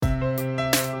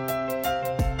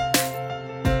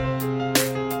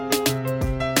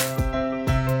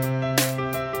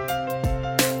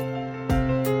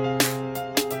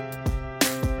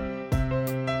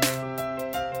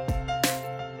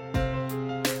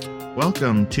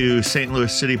Welcome to St.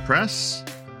 Louis City Press.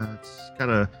 It's got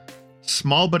a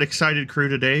small but excited crew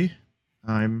today.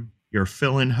 I'm your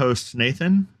fill-in host,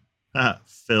 Nathan.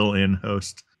 Fill-in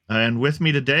host. And with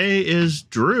me today is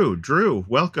Drew. Drew,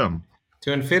 welcome.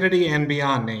 To infinity and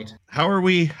beyond, Nate. How are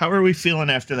we feeling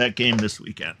after that game this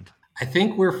weekend? I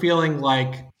think we're feeling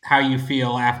like how you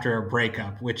feel after a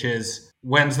breakup, which is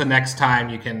when's the next time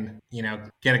you can,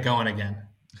 get it going again?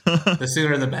 The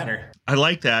sooner the better. I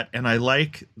like that, and I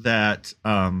like that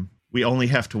we only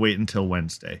have to wait until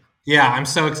Wednesday. Yeah, I'm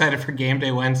so excited for Game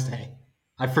Day Wednesday.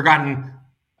 I've forgotten,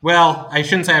 well, I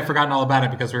shouldn't say I've forgotten all about it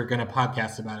because we're going to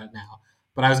podcast about it now.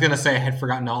 But I was going to say I had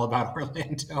forgotten all about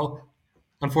Orlando.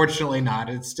 Unfortunately not.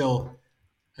 I still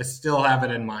have it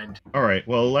in mind. All right,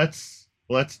 well, let's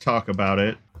talk about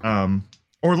it.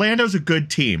 Orlando's a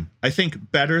good team. I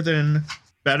think better than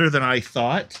I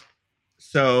thought.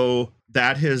 So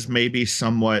that has maybe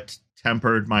somewhat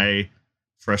tempered my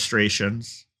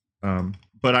frustrations.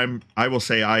 But I will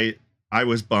say I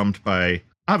was bummed by,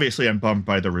 obviously I'm bummed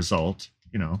by the result.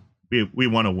 We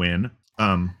want to win.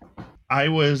 I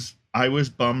was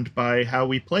bummed by how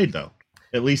we played, though,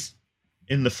 at least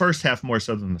in the first half more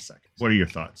so than the second. What are your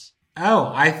thoughts?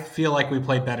 Oh, I feel like we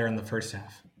played better in the first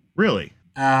half. Really?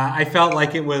 I felt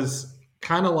like it was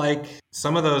kind of like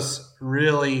some of those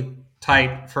really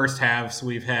tight first halves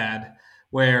we've had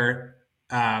where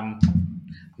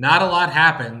not a lot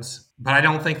happens, but I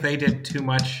don't think they did too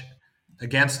much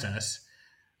against us.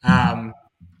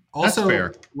 Also,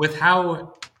 fair. with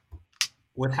how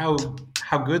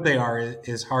good they are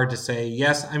is hard to say.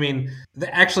 Yes, I mean,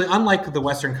 actually, unlike the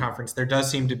Western Conference, there does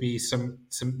seem to be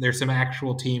there's some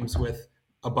actual teams with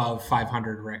above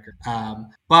 500 record.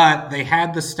 But they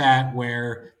had the stat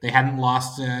where they hadn't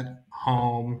lost at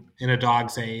home in a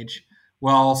dog's age.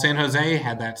 Well, San Jose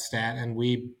had that stat, and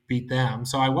we beat them.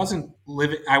 So I wasn't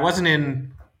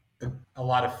in a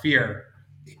lot of fear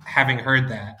having heard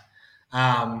that.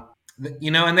 And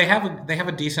they have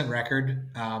a decent record,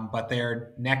 but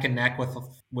they're neck and neck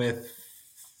with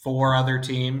four other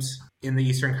teams in the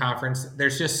Eastern Conference.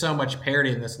 There's just so much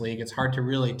parity in this league; it's hard to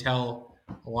really tell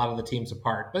a lot of the teams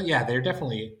apart. But yeah, they're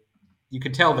definitely, you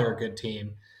could tell they're a good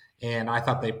team, and I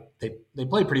thought they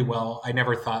played pretty well. I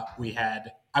never thought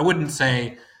I wouldn't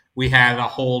say we had a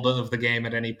hold of the game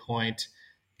at any point,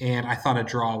 and I thought a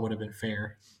draw would have been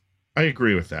fair. I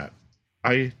agree with that.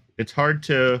 It's hard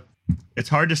to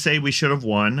say we should have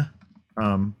won,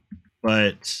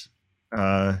 but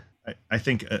I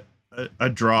think a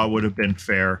draw would have been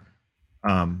fair.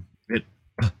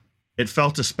 It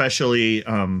felt especially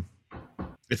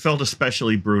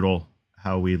brutal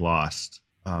how we lost.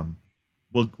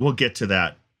 We'll get to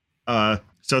that.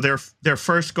 So their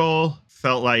first goal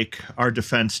felt like our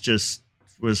defense just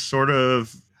was sort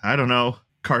of, I don't know,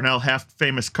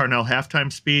 famous Carnell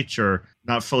halftime speech, or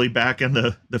not fully back in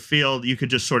the field. You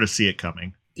could just sort of see it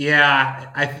coming.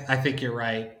 Yeah, I think you're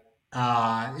right.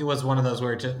 It was one of those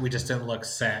where we just didn't look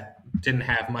set, didn't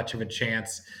have much of a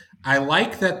chance. I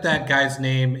like that guy's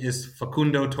name is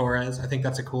Facundo Torres. I think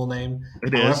that's a cool name.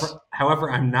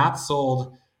 However, I'm not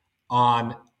sold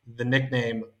on the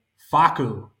nickname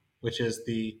Facu, which is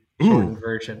the shortened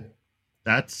version.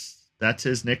 That's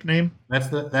his nickname?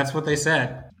 That's what they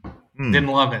said. Didn't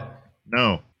love it.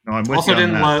 No, I'm with you. Also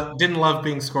didn't love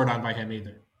being scored on by him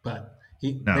either. But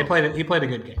he played a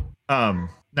good game.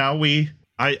 Now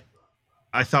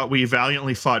I thought we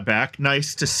valiantly fought back.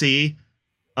 Nice to see.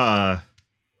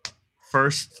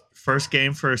 First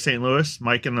game for St. Louis,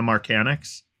 Mike and the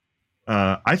Marcanics.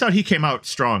 I thought he came out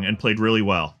strong and played really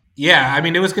well. Yeah, I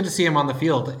mean, it was good to see him on the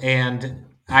field. And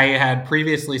I had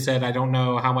previously said I don't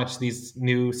know how much these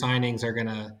new signings are going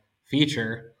to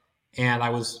feature. And I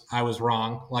was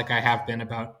wrong, like I have been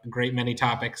about a great many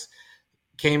topics.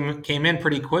 Came in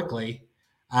pretty quickly.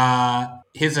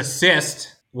 His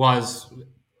assist was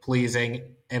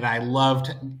pleasing, and I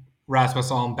loved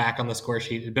Rasmus Alm back on the score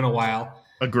sheet. It had been a while.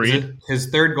 Agreed. His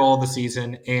third goal of the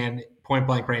season, and point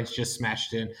blank range just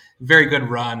smashed in. Very good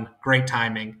run, great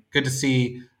timing. Good to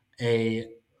see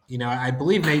I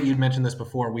believe, Nate, you'd mentioned this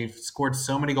before. We've scored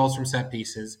so many goals from set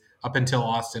pieces up until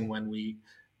Austin when we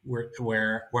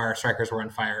where our strikers were on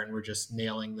fire and we're just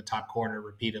nailing the top corner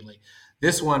repeatedly.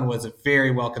 This one was a very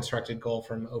well constructed goal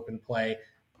from open play,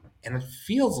 and it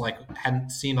feels like I hadn't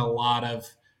seen a lot of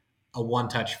a one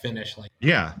touch finish like.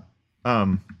 Yeah.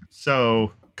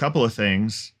 So a couple of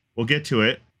things. We'll get to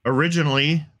it.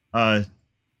 Originally,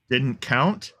 didn't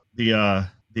count. The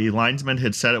linesman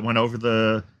had said it went over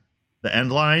the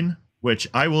end line, which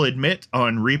I will admit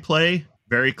on replay,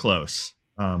 very close.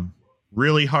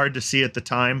 Really hard to see at the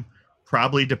time.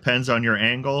 Probably depends on your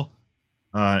angle.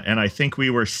 And I think we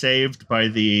were saved by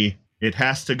the it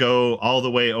has to go all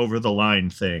the way over the line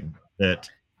thing that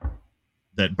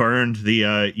burned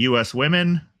the U.S.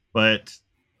 women, but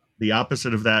the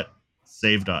opposite of that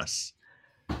saved us.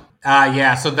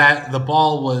 Yeah, so that the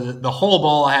whole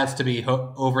ball has to be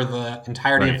over the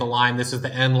entirety of Right. the line. This is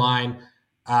the end line.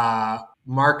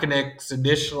 Markinick's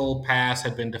initial pass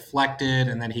had been deflected,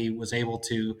 and then he was able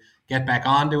to get back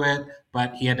onto it,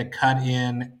 but he had to cut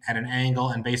in at an angle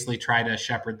and basically try to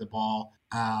shepherd the ball,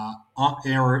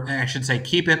 or I should say,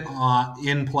 keep it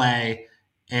in play,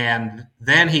 and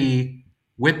then he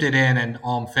whipped it in, and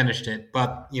Ulm finished it.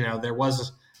 But it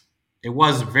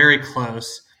was very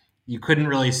close. You couldn't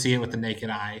really see it with the naked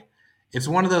eye. It's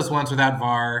one of those ones without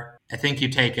VAR. I think you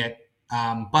take it.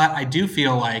 But I do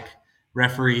feel like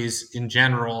referees in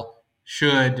general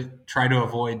should try to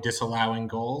avoid disallowing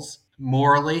goals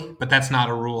morally, but that's not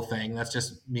a rule thing. That's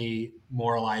just me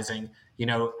moralizing.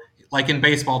 Like in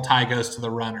baseball, tie goes to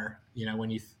the runner.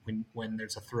 When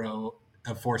there's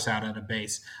a force out at a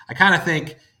base. I kind of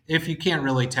think if you can't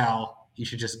really tell, you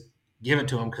should just give it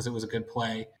to him because it was a good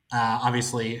play.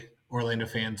 Obviously, Orlando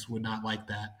fans would not like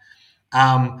that.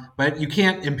 But you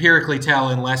can't empirically tell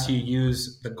unless you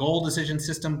use the goal decision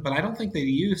system. But I don't think they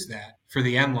use that for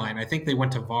the end line. I think they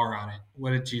went to VAR on it.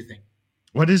 What did you think?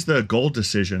 What is the goal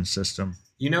decision system?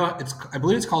 I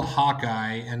believe it's called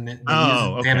Hawkeye, and they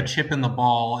have a chip in the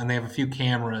ball, and they have a few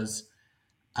cameras,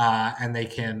 and they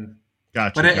can.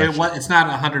 Gotcha. But it's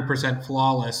not 100%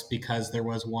 flawless because there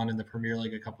was one in the Premier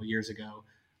League a couple years ago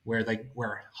where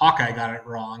Hawkeye got it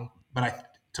wrong.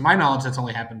 But to my knowledge, that's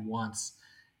only happened once,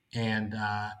 and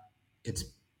it's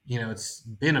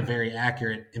been a very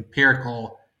accurate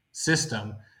empirical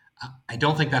system. I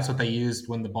don't think that's what they used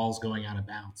when the ball's going out of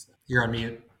bounds. You're on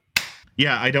mute.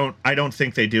 Yeah, I don't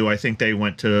think they do. I think they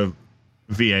went to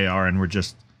VAR and were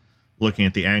just looking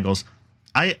at the angles.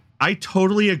 I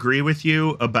totally agree with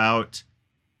you about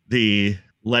the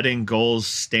letting goals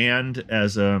stand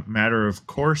as a matter of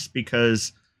course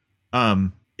because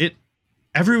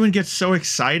everyone gets so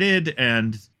excited,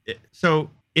 and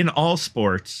so in all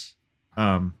sports,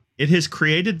 it has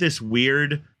created this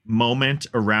weird moment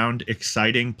around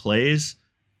exciting plays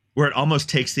where it almost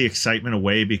takes the excitement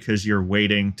away because you're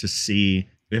waiting to see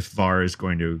if VAR is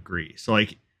going to agree. So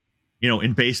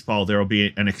in baseball, there'll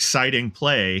be an exciting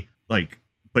play,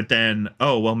 but then,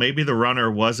 maybe the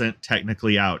runner wasn't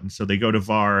technically out. And so they go to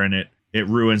VAR and it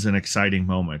ruins an exciting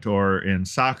moment. Or in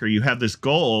soccer, you have this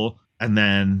goal and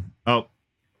then, the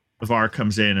VAR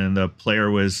comes in and the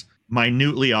player was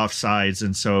minutely offsides.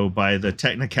 And so by the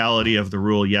technicality of the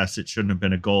rule, yes, it shouldn't have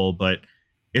been a goal, but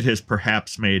it has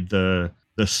perhaps made the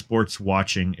sports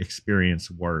watching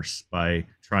experience worse by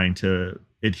trying to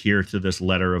adhere to this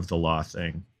letter of the law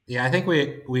thing. Yeah, I think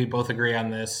we both agree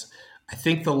on this. I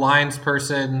think the lines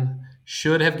person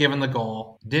should have given the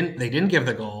goal. They didn't give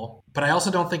the goal, but I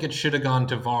also don't think it should have gone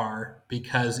to VAR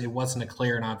because it wasn't a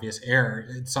clear and obvious error.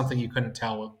 It's something you couldn't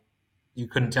tell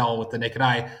with the naked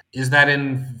eye. Is that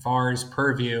in VAR's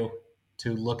purview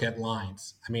to look at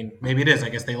lines? I mean, maybe it is. I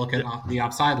guess they look at the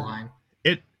offside line.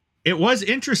 It was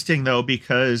interesting though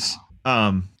because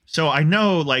so I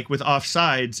know with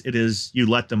offsides it is you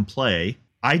let them play.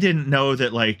 I didn't know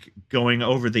that going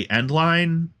over the end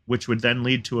line, which would then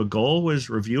lead to a goal, was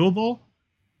reviewable.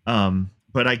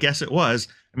 But I guess it was.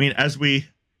 I mean, as we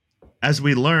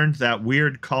learned that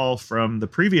weird call from the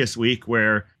previous week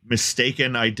where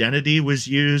mistaken identity was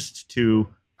used to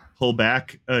pull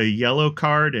back a yellow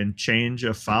card and change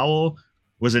a foul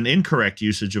was an incorrect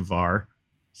usage of VAR.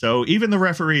 So even the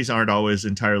referees aren't always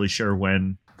entirely sure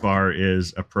when VAR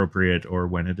is appropriate or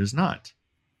when it is not.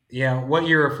 Yeah, what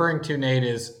you're referring to, Nate,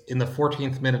 is in the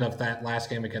 14th minute of that last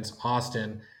game against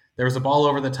Austin, there was a ball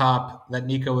over the top that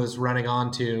Nico was running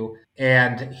onto,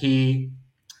 and he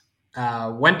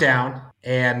went down,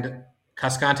 and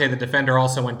Cascante, the defender,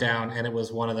 also went down, and it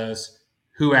was one of those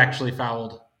who actually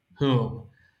fouled whom.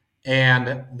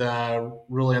 And the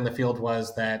ruling on the field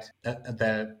was that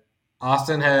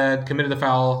Austin had committed the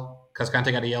foul,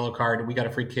 Cascante got a yellow card, we got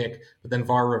a free kick, but then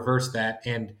VAR reversed that,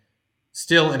 and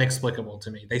still inexplicable to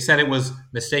me. They said it was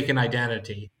mistaken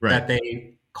identity, right, that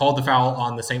they called the foul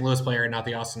on the St. Louis player and not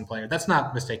the Austin player. That's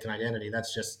not mistaken identity.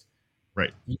 That's just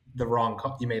right. The wrong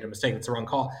call. You made a mistake. It's the wrong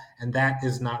call. And that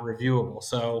is not reviewable.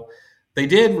 So they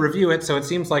did review it. So it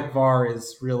seems like VAR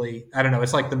is really, I don't know,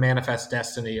 it's like the manifest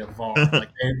destiny of VAR.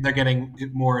 They're getting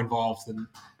more involved than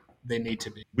they need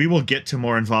to be. We will get to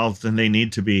more involved than they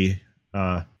need to be.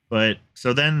 But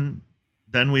so then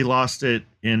we lost it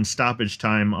in stoppage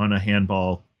time on a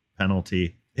handball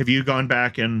penalty. Have you gone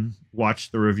back and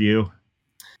watched the review?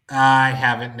 I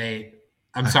haven't, Nate.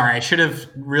 I'm sorry. I should have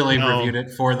really No. reviewed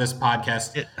it for this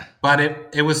podcast, It, but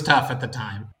it was tough at the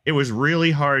time. it was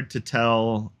really hard to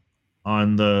tell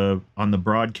on the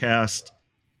broadcast.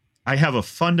 I have a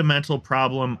fundamental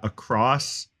problem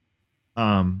across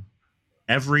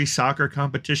every soccer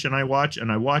competition I watch,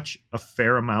 and I watch a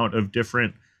fair amount of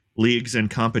different leagues and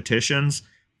competitions,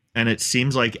 and it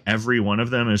seems like every one of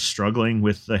them is struggling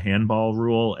with the handball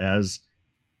rule as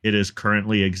it is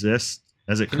currently exists.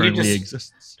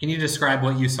 Can you describe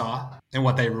what you saw and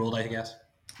what they ruled, I guess?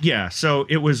 Yeah, so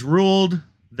it was ruled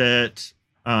that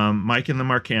Mike and the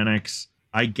Marcanics,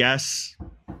 I guess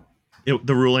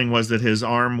the ruling was that his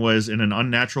arm was in an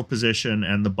unnatural position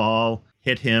and the ball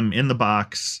hit him in the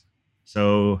box.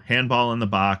 So handball in the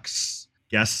box,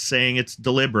 guess saying it's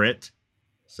deliberate.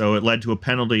 So it led to a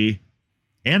penalty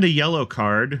and a yellow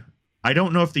card. I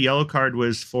don't know if the yellow card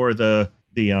was for the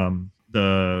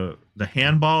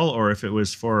handball or if it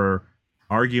was for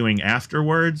arguing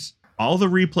afterwards. All the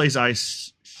replays I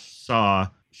saw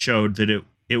showed that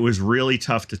it was really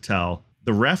tough to tell.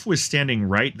 The ref was standing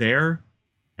right there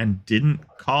and didn't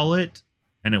call it,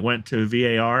 and it went to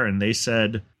VAR and they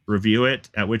said review it,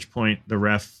 at which point the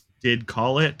ref did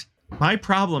call it. My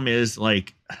problem is,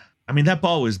 like, I mean, that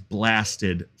ball was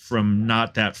blasted from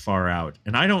not that far out,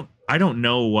 and I don't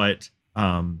know what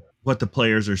the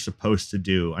players are supposed to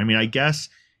do. I mean, I guess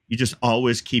you just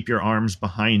always keep your arms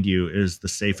behind you is the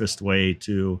safest way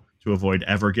to avoid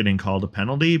ever getting called a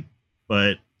penalty,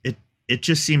 but it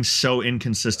just seems so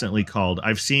inconsistently called.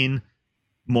 I've seen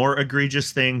more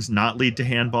egregious things not lead to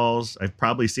handballs. I've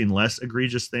probably seen less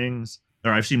egregious things,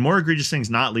 or I've seen more egregious things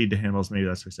not lead to handballs. Maybe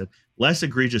that's what I said. Less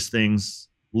egregious things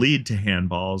lead to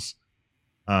handballs.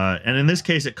 And in this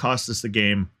case, it cost us the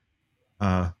game.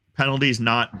 Penalties,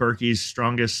 not Berkey's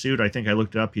strongest suit. I think I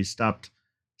looked it up. He stopped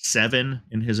 7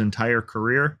 in his entire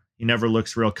career. He never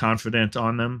looks real confident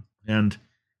on them. And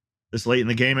this late in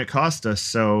the game, it cost us.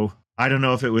 So I don't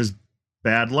know if it was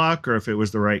bad luck or if it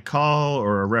was the right call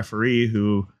or a referee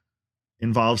who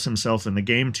involves himself in the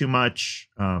game too much.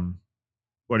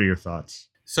 What are your thoughts?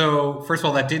 So first of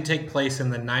all, that did take place in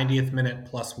the 90th minute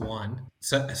plus 1.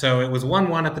 So it was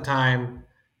 1-1 at the time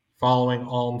following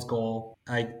Alm's goal.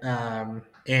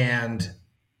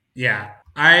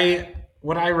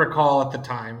 What I recall at the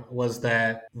time was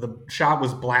that the shot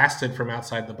was blasted from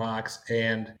outside the box,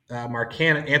 and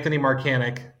Anthony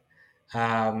Marcanic,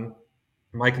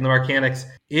 Mike and the Marcanics,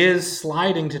 is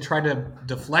sliding to try to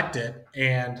deflect it,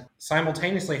 and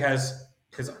simultaneously has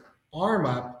his arm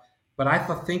up, but I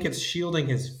think it's shielding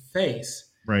his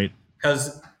face. Right.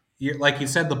 Because, like you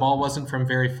said, the ball wasn't from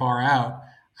very far out.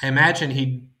 I imagine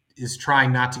he is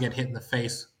trying not to get hit in the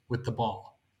face with the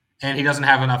ball, and he doesn't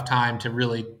have enough time to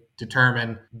really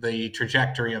determine the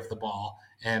trajectory of the ball,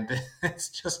 and it's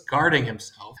just guarding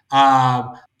himself.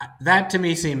 That to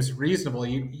me seems reasonable.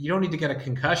 You don't need to get a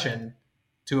concussion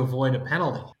to avoid a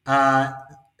penalty.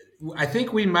 I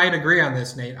think we might agree on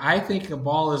this, Nate. I think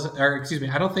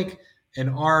I don't think an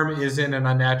arm is in an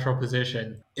unnatural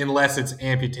position unless it's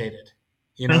amputated.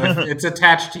 If it's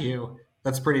attached to you,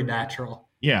 that's pretty natural.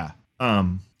 Yeah.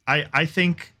 I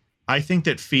think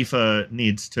that FIFA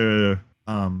needs to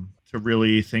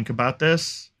really think about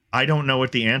this. I don't know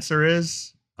what the answer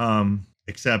is,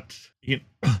 except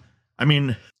I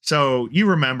mean, so you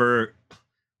remember,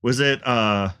 was it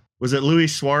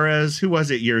Luis Suarez? Who was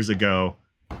it years ago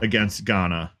against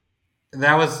Ghana?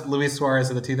 That was Luis Suarez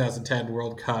of the 2010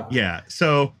 World Cup. Yeah.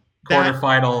 So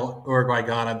quarterfinal Uruguay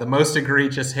Ghana, the most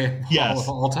egregious handball of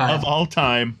all time.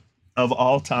 Of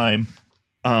all time.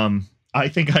 I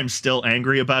think I'm still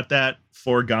angry about that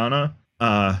for Ghana.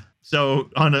 So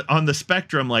on the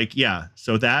spectrum, like, yeah,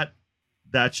 so that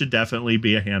should definitely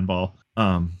be a handball.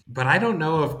 But I don't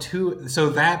know of two. So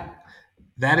that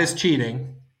is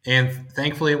cheating, and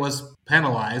thankfully it was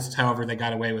penalized. However, they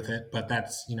got away with it. But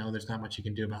that's there's not much you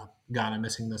can do about Ghana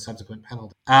missing the subsequent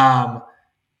penalty.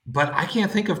 But I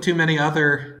can't think of too many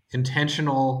other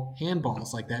intentional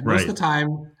handballs like that. Most of the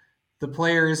time, the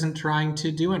player isn't trying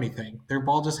to do anything. Their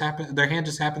hand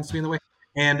just happens to be in the way.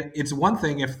 And it's one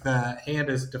thing if the hand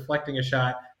is deflecting a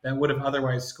shot that would have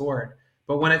otherwise scored.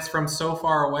 But when it's from so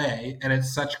far away and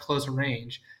it's such close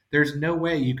range, there's no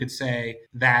way you could say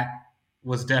that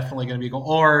was definitely going to be a goal.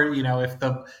 Or, if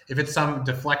it's some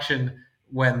deflection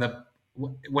when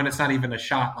it's not even a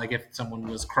shot, like if someone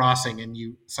was crossing and it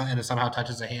somehow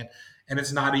touches a hand and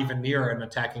it's not even near an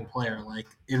attacking player, like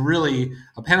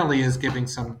a penalty is giving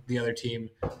the other team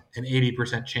an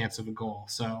 80% chance of a goal.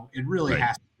 So it really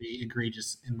has to be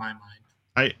egregious in my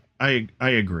mind. I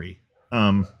agree.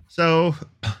 So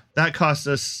that cost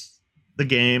us the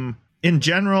game. In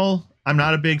general, I'm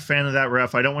not a big fan of that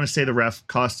ref. I don't want to say the ref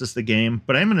cost us the game,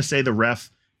 but I'm going to say the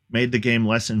ref made the game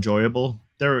less enjoyable.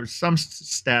 There was some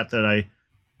stat that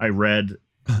I read,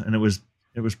 and it was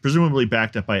presumably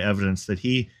backed up by evidence that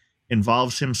he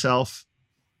involves himself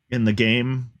in the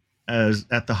game as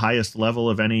at the highest level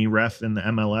of any ref in the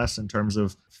MLS in terms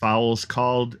of fouls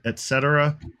called,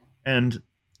 etc. And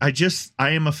I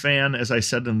am a fan, as I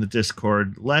said in the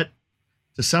Discord,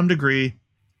 to some degree,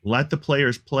 let the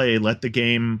players play, let the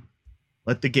game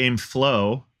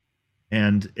flow,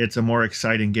 and it's a more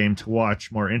exciting game to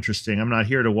watch, more interesting. I'm not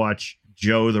here to watch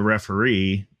Joe the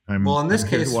referee. In this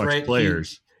case, right,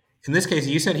 players. In this case,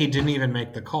 you said he didn't even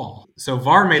make the call. So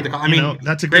VAR made the call. I mean,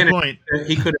 that's a good point.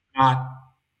 He could have not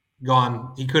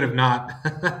gone. He could have not.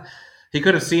 He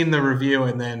could have seen the review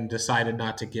and then decided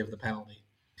not to give the penalty.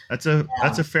 That's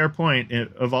a fair point.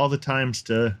 Of all the times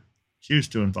to choose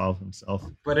to involve himself,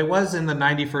 but it was in the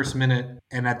 91st minute,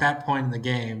 and at that point in the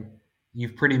game,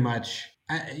 you've pretty much.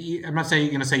 I'm not saying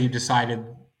you're going to say you decided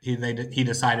he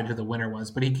decided who the winner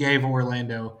was, but he gave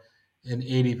Orlando an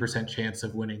 80% chance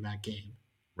of winning that game.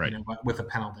 Right. With a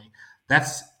penalty.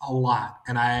 That's a lot.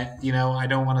 And I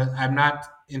don't want to, I'm not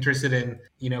interested in,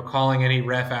 calling any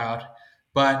ref out,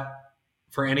 but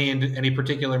for any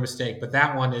particular mistake, but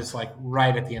that one is like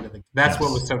right at the end of the game. That's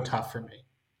what was so tough for me.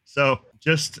 So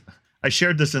I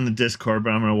shared this in the Discord,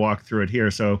 but I'm going to walk through it here.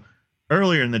 So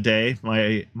earlier in the day,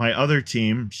 my other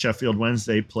team, Sheffield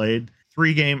Wednesday, played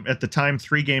 3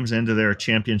 games into their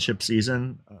championship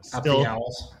season. Up the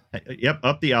Owls. Yep.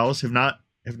 Up the Owls have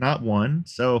not won.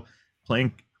 So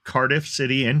playing Cardiff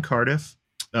City in Cardiff,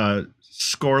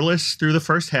 scoreless through the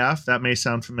first half. That may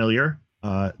sound familiar.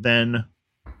 Then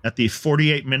at the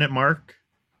 48-minute mark,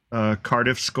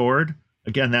 Cardiff scored.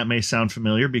 Again, that may sound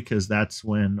familiar because that's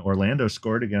when Orlando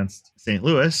scored against St.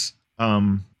 Louis.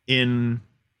 In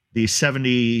the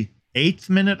 78th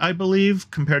minute, I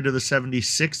believe, compared to the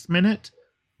 76th minute,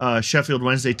 Sheffield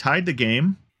Wednesday tied the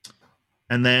game.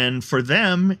 And then for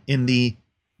them, in the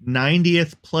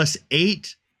 90th plus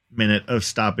 8 minute of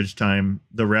stoppage time,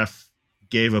 the ref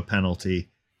gave a penalty.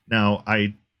 Now,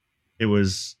 it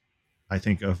was, I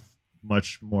think, a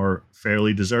much more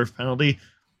fairly deserved penalty.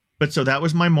 But so that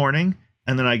was my morning,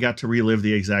 and then I got to relive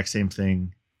the exact same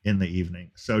thing in the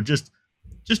evening. So just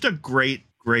a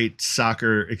great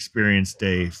soccer experience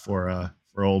day for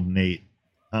old Nate.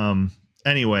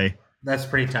 Anyway, that's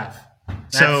pretty tough.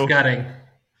 That's gutting.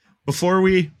 Before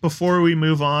we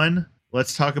move on,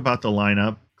 let's talk about the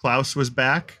lineup. Klaus was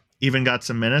back, even got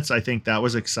some minutes. I think that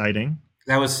was exciting.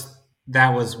 That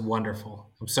was wonderful.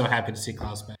 I'm so happy to see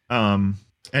Klaus back.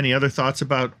 Any other thoughts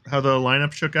about how the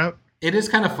lineup shook out? It is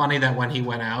kind of funny that when he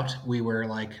went out, we were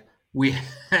like, we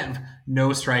have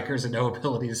no strikers and no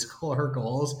ability to score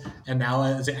goals. And now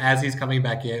as he's coming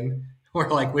back in, we're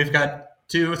like, we've got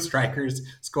 2 strikers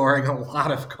scoring a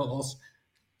lot of goals.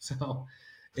 So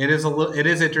it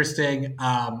is interesting,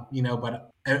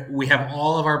 but we have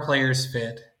all of our players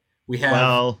fit. We have.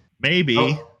 Well,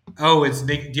 maybe. Is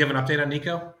Nick? Do you have an update on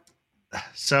Nico?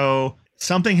 So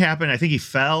something happened. I think he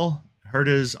fell, hurt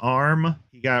his arm.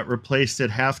 He got replaced at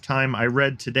halftime. I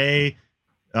read today,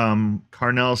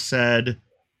 Carnell said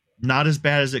not as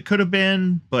bad as it could have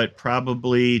been, but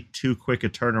probably too quick a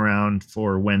turnaround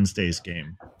for Wednesday's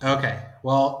game. Okay.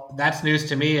 Well, that's news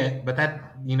to me, but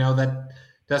that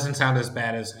doesn't sound as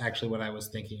bad as actually what I was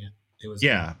thinking it was.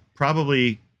 Yeah,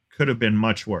 probably could have been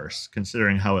much worse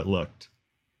considering how it looked.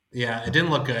 Yeah, it didn't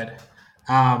look good.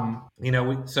 I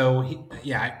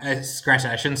scratch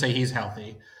that. I shouldn't say he's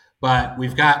healthy, but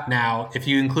we've got now, if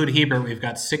you include Hebert, we've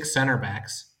got 6 center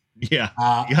backs. Yeah,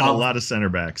 you got a lot of center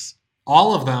backs.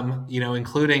 All of them,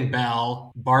 including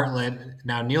Bell, Bartlett,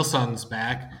 now Nilsson's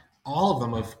back. All of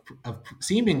them of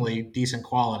seemingly decent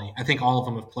quality. I think all of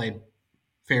them have played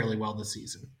fairly well this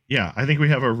season. Yeah, I think we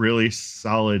have a really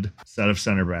solid set of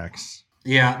center backs.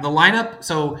 Yeah, the lineup.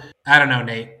 So I don't know,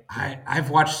 Nate. I've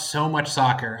watched so much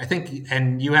soccer. I think,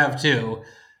 and you have too.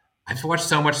 I've watched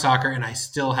so much soccer, and I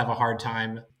still have a hard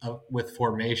time with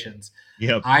formations.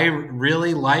 Yep. I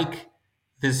really like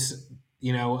this.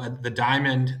 The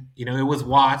diamond. It was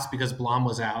Watts because Blom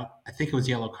was out. I think it was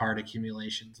yellow card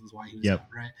accumulations was why he was out,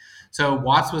 right? So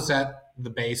Watts was at the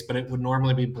base, but it would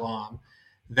normally be Blom.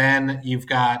 Then you've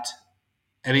got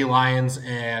Eddie Lyons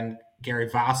and Gary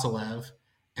Vasilev.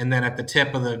 And then at the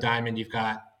tip of the diamond, you've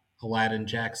got Aladdin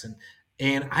Jackson.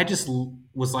 And I just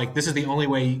was like, this is the only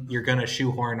way you're going to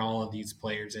shoehorn all of these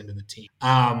players into the team.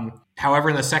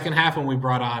 However, in the second half, when we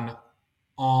brought on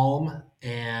Alm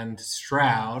and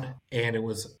Stroud, and it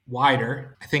was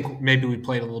wider, I think maybe we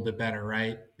played a little bit better,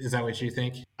 right? Is that what you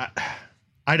think?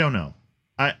 I don't know.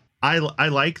 I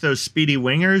like those speedy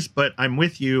wingers, but I'm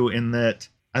with you in that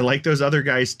I like those other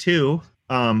guys too.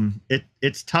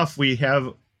 It's tough. We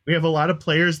have a lot of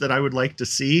players that I would like to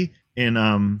see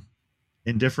in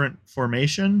different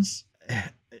formations.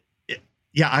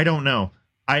 Yeah, I don't know.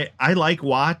 I like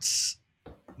Watts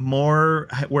more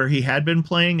where he had been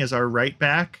playing as our right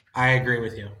back. I agree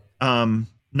with you.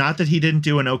 Not that he didn't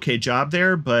do an okay job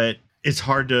there, but it's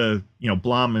hard to,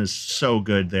 Blom is so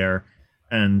good there,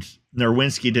 and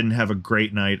Nerwinski didn't have a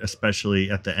great night,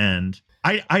 especially at the end.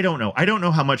 I don't know. I don't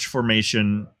know how much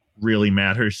formation really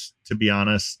matters, to be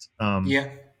honest. Yeah,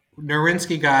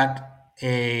 Nerwinski got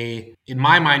in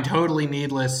my mind, totally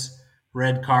needless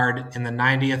red card in the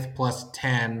 90th plus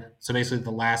 10, so basically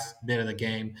the last bit of the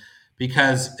game,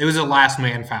 because it was a last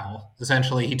man foul.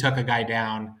 Essentially, he took a guy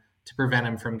down to prevent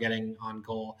him from getting on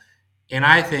goal. And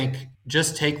I think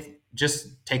just take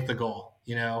the goal.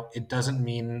 It doesn't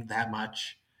mean that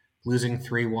much. Losing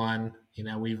 3-1,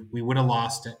 we would have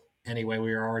lost it anyway.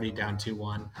 We were already down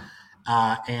 2-1.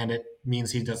 And it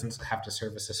means he doesn't have to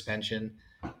serve a suspension.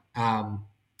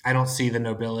 I don't see the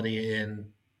nobility in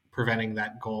preventing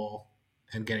that goal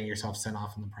and getting yourself sent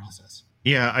off in the process.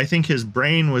 Yeah, I think his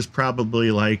brain was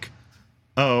probably like,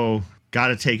 oh, got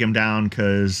to take him down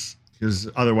because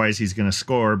otherwise he's going to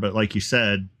score. But like you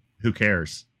said, who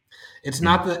cares? It's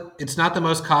not the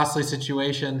most costly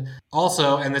situation.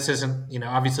 Also, and this isn't,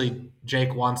 obviously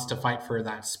Jake wants to fight for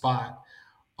that spot.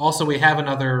 Also, we have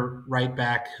another right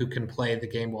back who can play the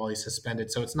game while he's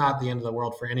suspended. So it's not the end of the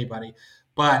world for anybody.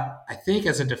 But I think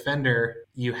as a defender,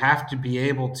 you have to be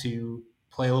able to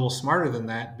play a little smarter than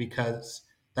that, because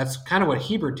that's kind of what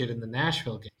Hebert did in the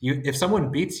Nashville game. If someone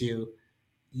beats you,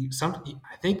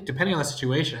 I think depending on the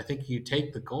situation, I think you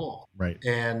take the goal, right,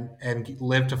 and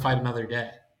live to fight another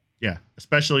day. Yeah,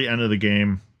 especially end of the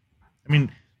game. I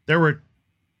mean, there were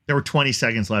 20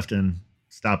 seconds left in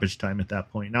stoppage time at that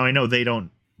point. Now I know they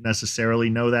don't necessarily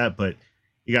know that, but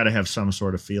you got to have some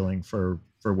sort of feeling for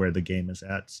where the game is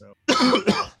at. So,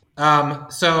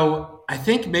 so I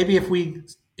think maybe if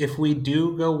we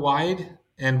do go wide,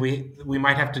 and we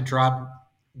might have to drop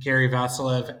Gary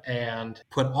Vasilev and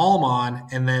put Alm on,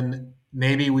 and then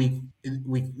maybe we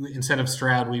instead of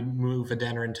Stroud, we move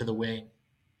Adener into the wing.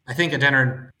 I think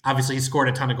Adener, obviously he scored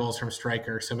a ton of goals from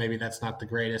striker, so maybe that's not the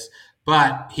greatest,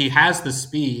 but he has the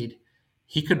speed.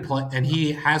 He could play, and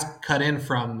he has cut in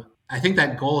from, I think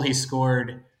that goal he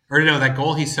scored, or no, that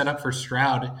goal he set up for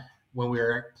Stroud when we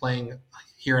were playing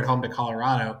here at home to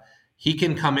Colorado. He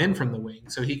can come in from the wing,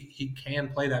 so he can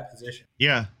play that position.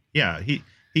 Yeah.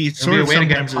 He sort of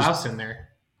sometimes Klaus in there.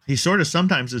 He sort of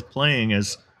sometimes is playing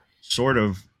as sort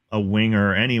of a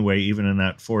winger anyway, even in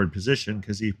that forward position,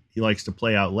 because he likes to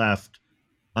play out left.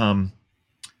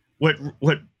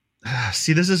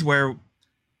 See, this is where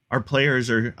our players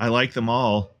are. I like them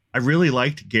all. I really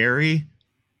liked Gary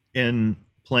in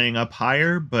playing up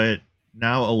higher, but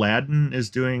now Aladdin is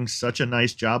doing such a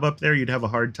nice job up there. You'd have a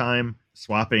hard time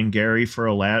swapping Gary for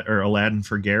Aladdin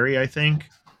for Gary, I think.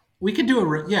 We could do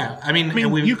I mean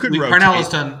you could rotate.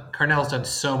 Carnell's done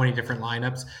so many different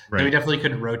lineups that we definitely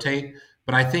could rotate.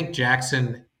 But I think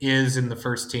Jackson is in the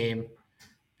first team.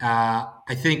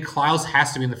 I think Klaus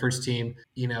has to be in the first team.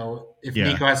 If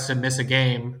Nico has to miss a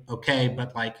game, okay.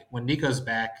 But like when Nico's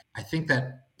back, I think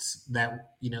that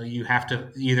you have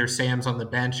to either Sam's on the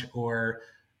bench or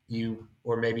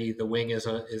maybe the wing is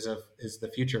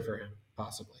the future for him,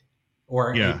 possibly,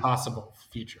 or a possible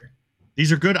future.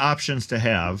 These are good options to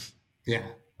have. Yeah.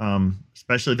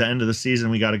 Especially at the end of the season,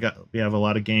 we have a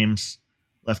lot of games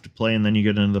left to play, and then you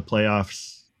get into the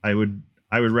playoffs. I would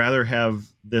rather have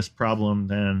this problem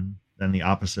than the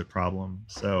opposite problem.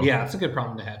 So yeah, it's a good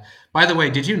problem to have. By the way,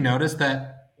 did you notice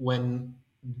that when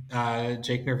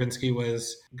Jake Nerwinski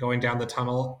was going down the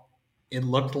tunnel, it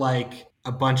looked like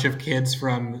a bunch of kids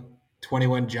from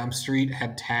 21 Jump Street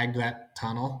had tagged that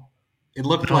tunnel? It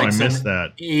looked like some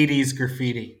 80s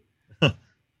graffiti.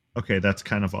 Okay, that's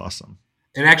kind of awesome.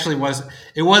 It actually was.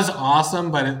 It was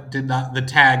awesome, but it did not. The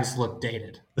tags looked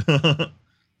dated.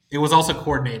 It was also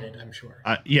coordinated, I'm sure.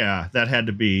 Yeah, that had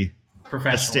to be.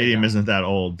 Professionally. The stadium isn't that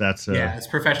old. It's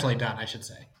professionally done, I should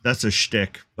say. That's a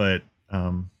shtick, but.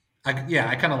 I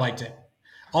kind of liked it.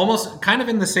 Almost kind of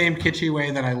in the same kitschy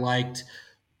way that I liked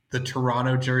the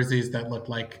Toronto jerseys that looked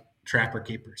like Trapper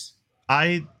Keepers.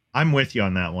 I'm with you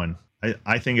on that one.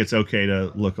 I think it's okay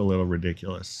to look a little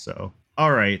ridiculous. So,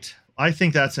 all right. I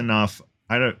think that's enough.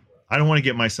 I don't want to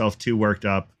get myself too worked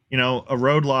up. A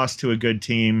road loss to a good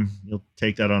team, you'll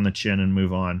take that on the chin and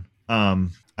move on.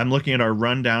 I'm looking at our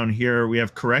rundown here. We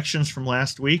have corrections from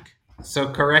last week.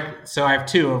 So I have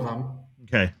two of them.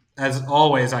 Okay. As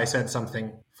always, I said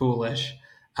something foolish.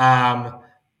 The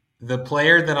The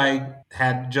player that I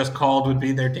had just called would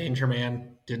be their danger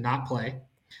man did not play.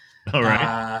 All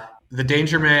right. The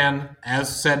danger man,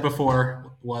 as said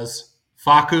before, was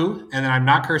Faku, and I'm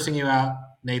not cursing you out,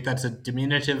 Nate. That's a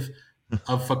diminutive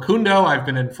of Facundo. I've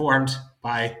been informed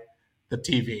by the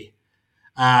TV.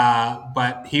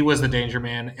 But he was the danger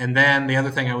man. And then the other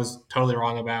thing I was totally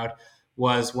wrong about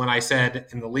was when I said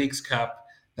in the Leagues Cup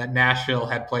that Nashville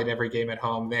had played every game at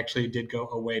home. They actually did go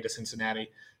away to Cincinnati.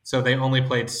 So they only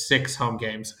played 6 home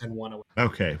games and 1 away.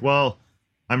 Okay. Well,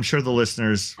 I'm sure the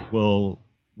listeners will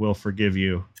forgive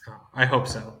you. I hope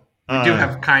so. We do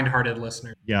have kind-hearted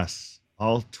listeners. Yes.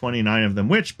 All 29 of them,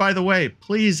 which, by the way,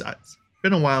 please, it's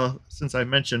been a while since I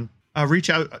mentioned, reach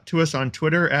out to us on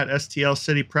Twitter at STL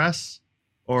City Press.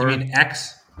 Or you mean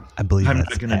X? I believe I'm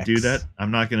not going to do that. I'm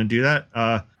not going to do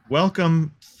that.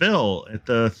 Welcome Phil at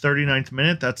the 39th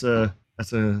minute. That's a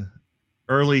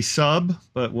early sub,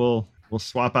 but we'll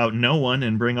swap out no one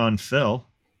and bring on Phil.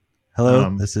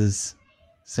 Hello, this is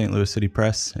St. Louis City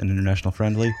Press, an international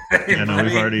friendly. Yeah, no,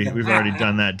 we've already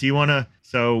done that. Do you want to?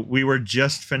 So we were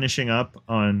just finishing up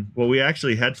on. Well, we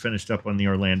actually had finished up on the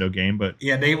Orlando game, but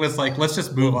yeah, Nate was like, "Let's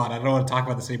just move on. I don't want to talk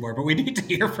about this anymore." But we need to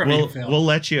hear from you, Phil. We'll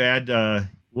let you add.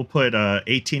 We'll put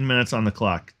 18 minutes on the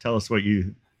clock. Tell us what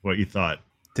you thought.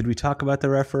 Did we talk about the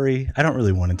referee? I don't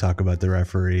really want to talk about the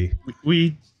referee.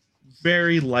 We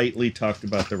very lightly talked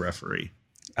about the referee.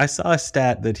 I saw a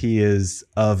stat that he is,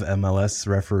 of MLS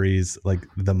referees, like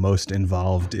the most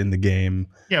involved in the game.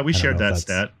 Yeah, we shared that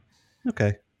stat.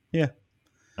 Okay. Yeah.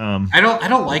 I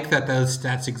don't like that those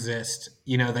stats exist.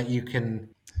 You know, that you can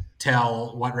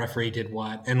tell what referee did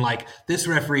what, and like this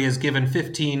referee has given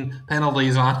 15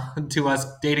 penalties on to us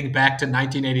dating back to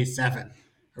 1987.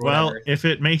 Well, if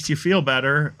it makes you feel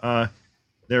better,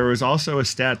 there was also a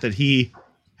stat that he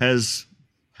has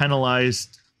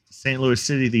penalized St. Louis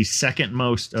City the second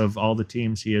most of all the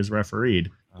teams he has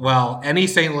refereed. Well, any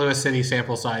St. Louis City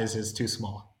sample size is too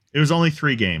small. It was only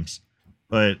 3 games,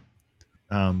 but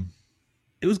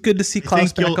it was good to see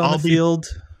Klaus back on the field.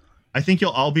 I think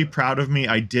you'll all be proud of me.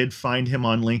 I did find him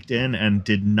on LinkedIn and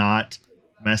did not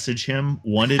message him.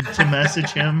 Wanted to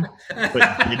message him,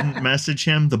 but didn't message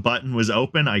him. The button was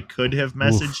open. I could have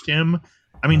messaged him.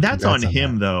 I mean, that's on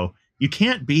him, though. You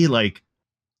can't be like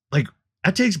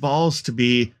that takes balls to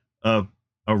be a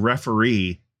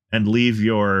referee and leave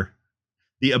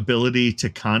the ability to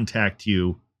contact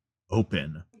you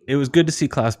open. It was good to see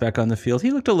Klaus back on the field.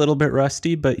 He looked a little bit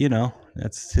rusty, but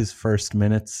that's his first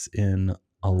minutes in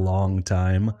a long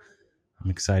time. I'm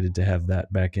excited to have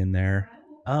that back in there.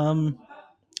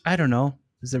 I don't know.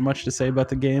 Is there much to say about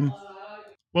the game?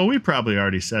 Well, we probably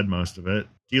already said most of it.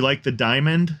 Do you like the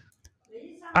diamond?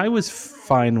 I was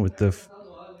fine with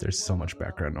there's so much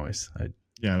background noise.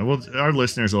 Yeah, well, our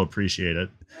listeners will appreciate it.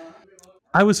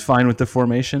 I was fine with the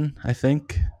formation, I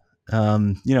think.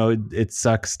 It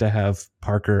sucks to have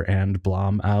Parker and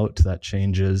Blom out. That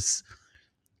changes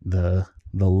the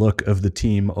look of the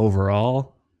team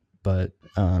overall. But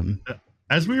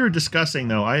as we were discussing,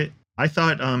 though, I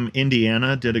thought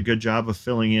Indiana did a good job of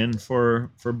filling in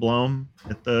for Blom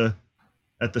at the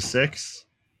 6.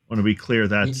 I want to be clear.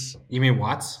 That's you mean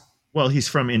Watts? Well, he's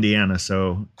from Indiana,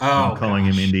 so I'm calling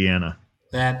him Indiana.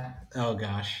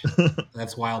 Gosh,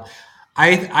 that's wild.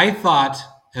 I thought,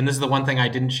 and this is the one thing I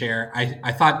didn't share,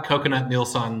 I thought Coconut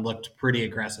Nilsson looked pretty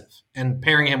aggressive, and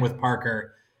pairing him with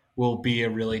Parker will be a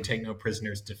really take no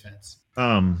prisoners defense.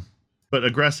 But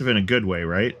aggressive in a good way,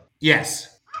 right?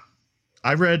 Yes.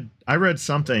 I read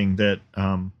something that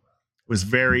was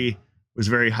very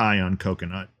high on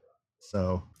Coconut,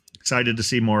 so excited to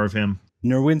see more of him.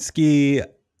 Nerwinski,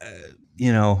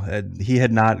 he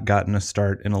had not gotten a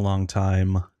start in a long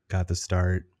time. Got the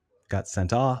start, got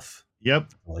sent off.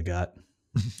 Yep. All I got.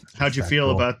 How'd you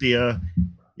feel about the?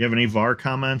 You have any VAR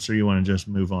comments, or you want to just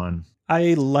move on?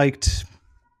 I liked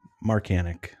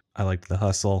Marcanic. I liked the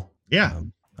hustle. Yeah,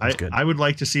 I would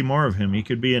like to see more of him. He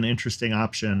could be an interesting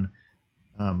option.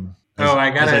 I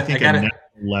got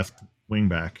left wing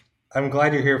back. I'm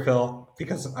glad you're here, Phil,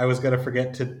 because I was going to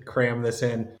forget to cram this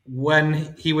in.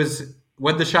 When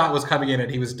the shot was coming in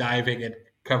and he was diving and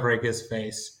covering his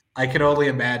face, I could only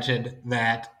imagine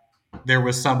that there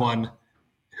was someone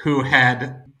who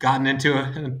had gotten into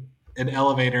an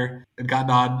elevator and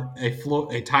gotten on into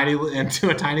a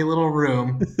tiny little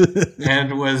room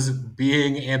and was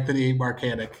being Anthony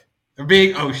Marcanic.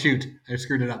 I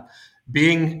screwed it up.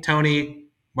 Being Tony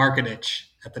Markanich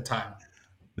at the time.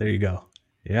 There you go.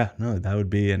 Yeah, no, that would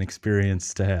be an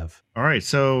experience to have. All right,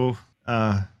 so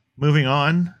moving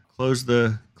on, close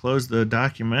the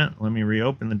document. Let me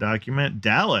reopen the document.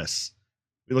 Dallas.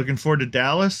 We looking forward to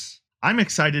Dallas? I'm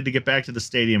excited to get back to the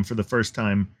stadium for the first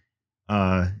time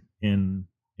in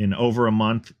over a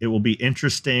month. It will be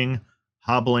interesting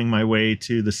hobbling my way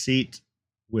to the seat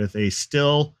with a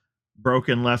still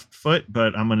broken left foot,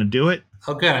 but I'm going to do it.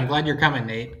 Oh, good. I'm glad you're coming,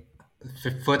 Nate.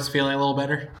 Foot's feeling a little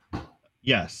better?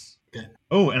 Yes. Good.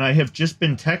 Oh, and I have just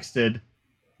been texted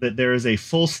that there is a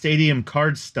full stadium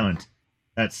card stunt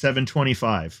at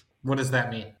 7:25. What does that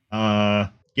mean?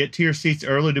 Get to your seats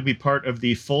early to be part of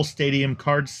the full stadium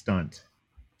card stunt.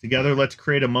 Together, let's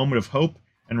create a moment of hope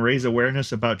and raise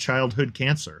awareness about childhood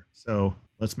cancer. So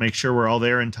let's make sure we're all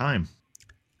there in time.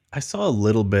 I saw a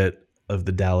little bit of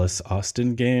the Dallas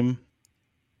Austin game,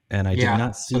 and I did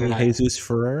not see Jesus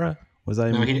Ferreira. Was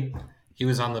I? No, he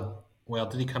was on the. Well,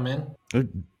 did he come in?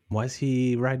 Why is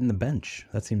he riding the bench?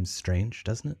 That seems strange,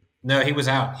 doesn't it? No, he was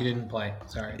out. He didn't play.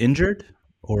 Sorry. Injured,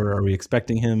 or are we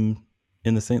expecting him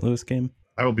in the St. Louis game?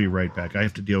 I will be right back. I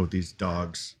have to deal with these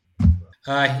dogs.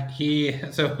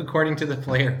 So according to the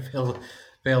player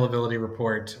availability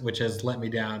report, which has let me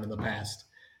down in the past,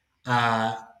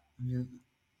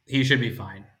 he should be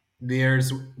fine.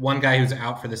 There's one guy who's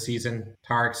out for the season,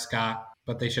 Tarek Scott,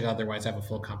 but they should otherwise have a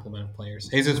full complement of players.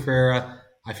 Jesus Ferreira,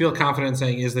 I feel confident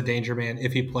saying, is the danger man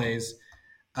if he plays.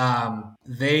 When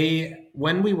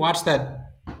we watched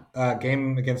that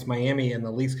game against Miami in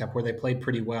the Leagues Cup where they played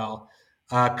pretty well,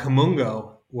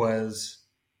 Kamungo was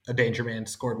a danger man,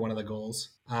 scored one of the goals.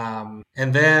 And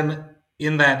then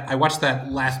I watched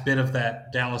that last bit of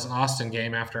that Dallas-Austin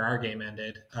game after our game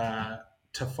ended.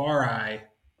 Tafari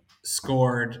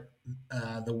scored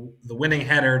the winning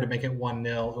header to make it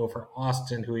 1-0 over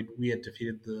Austin, who we had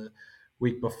defeated the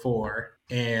week before.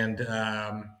 And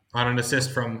on an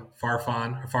assist from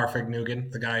Farfig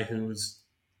Nugan, the guy whose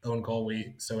own goal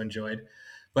we so enjoyed.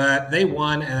 But they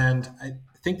won, and I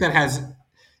think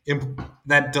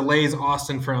that delays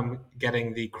Austin from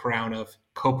getting the crown of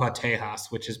Copa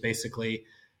Tejas, which is basically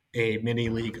a mini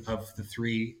league of the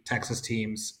three Texas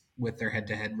teams with their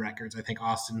head-to-head records. I think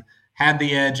Austin had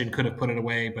the edge and could have put it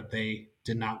away, but they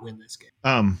did not win this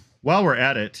game. While we're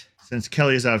at it, since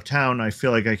Kelly is out of town, I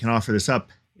feel like I can offer this up.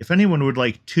 If anyone would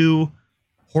like 2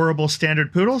 horrible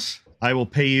standard poodles, I will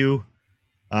pay you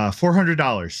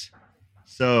 $400.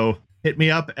 So hit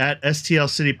me up at STL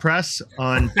City Press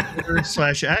on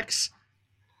Twitter/X.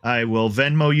 I will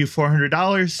Venmo you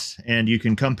 $400, and you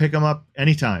can come pick them up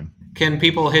anytime. Can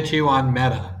people hit you on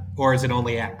Meta, or is it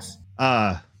only X?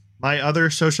 My other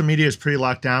social media is pretty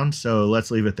locked down, so let's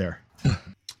leave it there.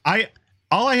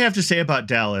 All I have to say about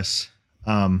Dallas,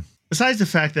 besides the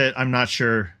fact that I'm not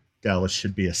sure Dallas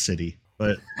should be a city,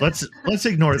 but let's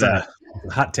ignore that.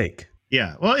 Hot take.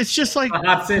 Yeah, well, it's just like a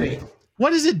hot city.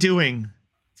 What is it doing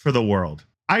for the world?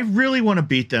 I really want to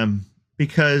beat them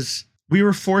because we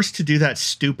were forced to do that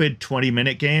stupid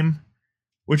 20-minute game,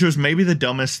 which was maybe the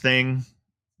dumbest thing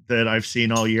that I've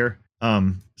seen all year.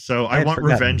 So I want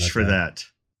revenge for that.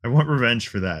 I want revenge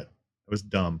for that. It was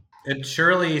dumb. It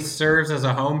surely serves as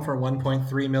a home for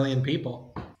 1.3 million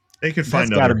people. They could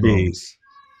find other homes.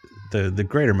 The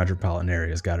greater metropolitan area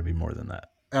has got to be more than that.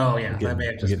 Oh, yeah.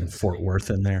 We're getting Fort Worth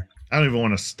in there. I don't even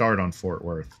want to start on Fort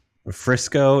Worth.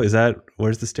 Frisco,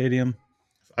 where's the stadium?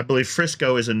 I believe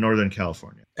Frisco is in Northern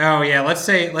California. Oh, yeah.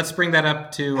 Let's bring that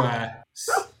up to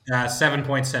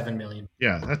 7.7 million.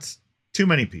 Yeah, that's too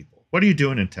many people. What are you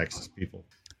doing in Texas, people?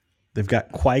 They've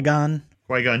got Qui-Gon.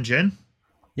 Qui-Gon Jinn?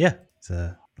 Yeah, it's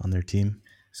on their team.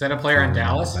 Is that a player in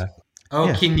Dallas? Oh,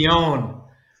 yeah. Quignon.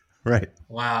 Right.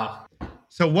 Wow.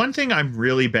 So one thing I'm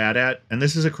really bad at, and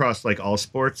this is across like all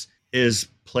sports, is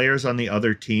players on the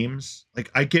other teams.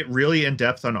 Like I get really in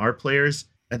depth on our players,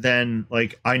 and then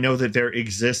like I know that there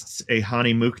exists a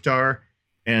Hani Mukhtar,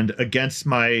 and against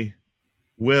my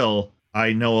will,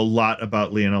 I know a lot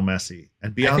about Lionel Messi.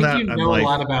 And beyond that, you know a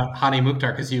lot about Hani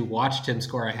Mukhtar because you watched him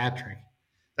score a hat trick.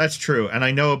 That's true, and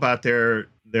I know about their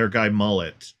guy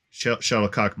Mullet,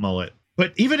 Shuttlecock Mullet.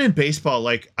 But even in baseball,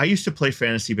 like I used to play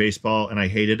fantasy baseball, and I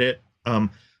hated it.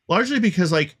 Largely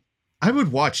because like I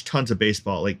would watch tons of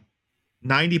baseball, like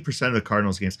 90% of the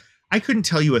Cardinals games. I couldn't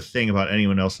tell you a thing about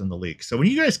anyone else in the league. So when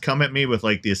you guys come at me with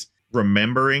like this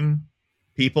remembering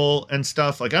people and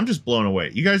stuff, like I'm just blown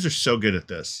away. You guys are so good at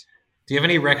this. Do you have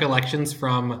any recollections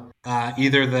from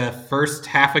either the first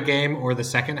half a game or the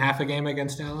second half a game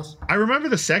against Dallas? I remember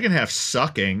the second half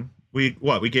sucking. We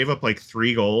gave up like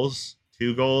 3 goals,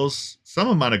 2 goals, some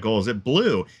amount of goals. It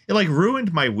blew. It like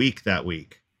ruined my week that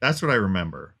week. That's what I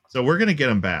remember. So we're going to get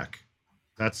him back.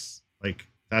 That's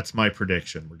my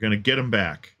prediction. We're going to get him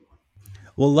back.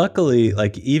 Well, luckily,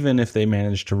 like even if they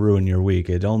manage to ruin your week,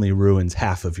 it only ruins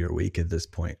half of your week at this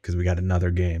point because we got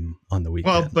another game on the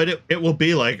weekend. Well, but it will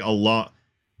be like a lot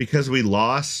because we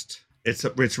lost.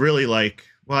 It's really like,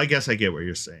 well, I guess I get what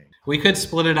you're saying. We could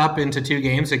split it up into 2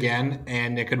 games again,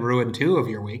 and it could ruin 2 of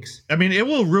your weeks. I mean, it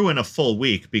will ruin a full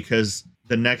week because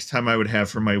the next time I would have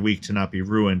for my week to not be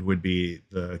ruined would be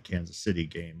the Kansas City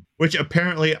game, which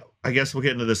apparently, I guess we'll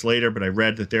get into this later, but I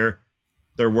read that they're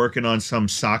working on some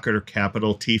soccer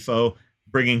capital TIFO,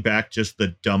 bringing back just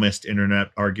the dumbest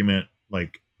internet argument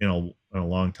like in a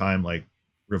long time, like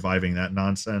reviving that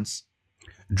nonsense.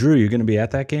 Drew, you're going to be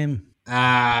at that game?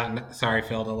 Sorry,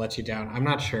 Phil, to let you down. I'm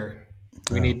not sure.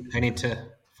 I need to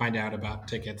find out about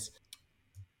tickets.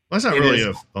 Well, that's not really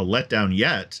a letdown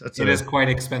yet. It is quite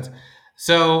expensive.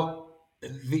 So,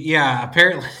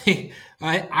 apparently,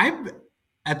 I'm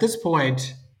at this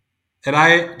point, and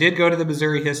I did go to the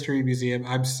Missouri History Museum.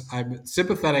 I'm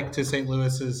sympathetic to St.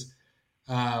 Louis's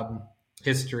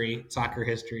history, soccer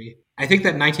history. I think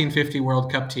that 1950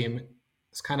 World Cup team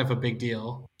is kind of a big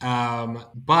deal.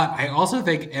 But I also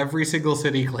think every single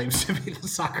city claims to be the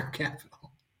soccer capital.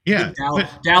 Yeah,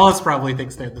 Dallas probably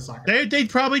thinks they're the soccer. They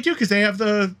probably do because they have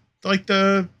the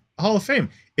Hall of Fame.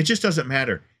 It just doesn't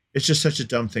matter. It's just such a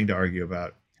dumb thing to argue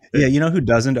about. Yeah, you know who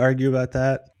doesn't argue about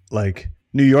that? Like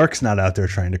New York's not out there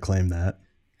trying to claim that.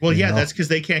 Well, yeah, that's because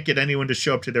they can't get anyone to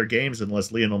show up to their games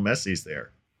unless Lionel Messi's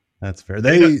there. That's fair.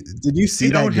 Did you see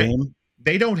that game?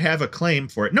 They don't have a claim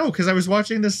for it. No, because I was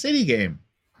watching the City game.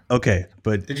 Okay,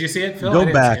 but did you see it, Phil?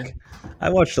 Go back. I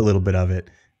watched a little bit of it.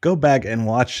 Go back and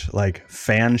watch like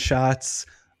fan shots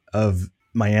of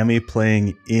Miami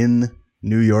playing in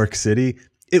New York City.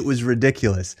 It was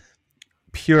ridiculous.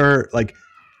 Pure, like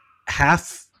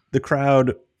half the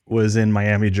crowd was in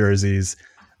Miami jerseys.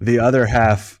 The other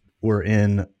half were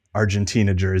in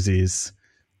Argentina jerseys.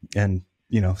 And,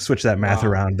 switch that math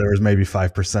around. There was maybe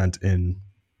 5% in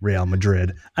Real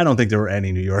Madrid. I don't think there were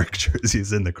any New York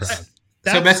jerseys in the crowd.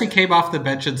 So Messi came off the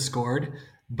bench and scored.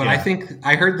 But yeah. I think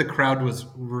I heard the crowd was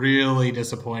really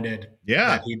disappointed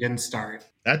that he didn't start.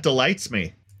 That delights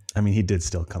me. I mean, he did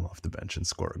still come off the bench and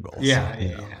score a goal. Yeah.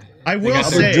 I will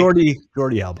say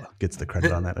Jordi Alba gets the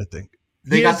credit on that, I think.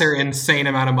 They got their insane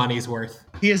amount of money's worth.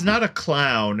 He is not a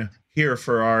clown here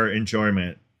for our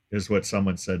enjoyment, is what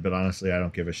someone said. But honestly, I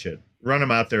don't give a shit. Run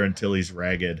him out there until he's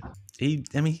ragged. He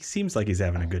seems like he's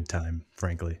having a good time,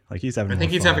 frankly. Like he's having. I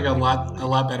think he's having a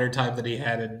lot better time than he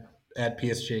had at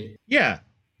PSG. Yeah.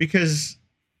 Because,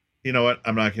 you know what?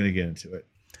 I'm not going to get into it.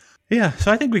 Yeah,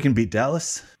 so I think we can beat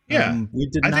Dallas. Yeah. We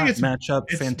did not match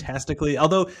up fantastically.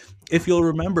 Although, if you'll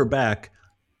remember back,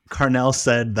 Carnell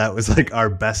said that was like our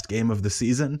best game of the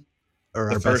season.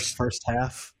 Or our best first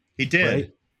half. He did.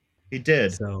 Right? He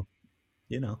did. So,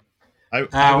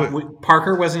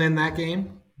 Parker wasn't in that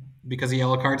game because of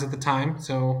yellow cards at the time.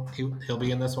 So he'll be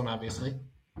in this one, obviously.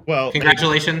 Well,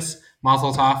 congratulations,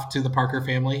 Mazel tov to the Parker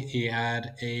family. He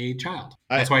had a child.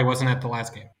 That's why he wasn't at the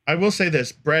last game. I will say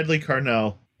this: Bradley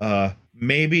Carnell,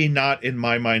 maybe not in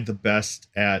my mind the best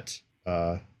at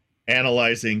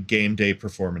analyzing game day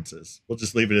performances. We'll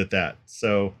just leave it at that.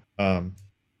 So,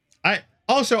 I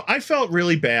felt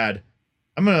really bad.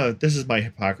 This is my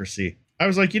hypocrisy. I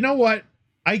was like, you know what?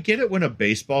 I get it when a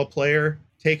baseball player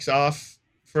takes off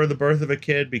for the birth of a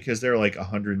kid because they're like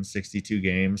 162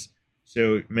 games.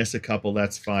 So miss a couple,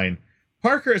 that's fine.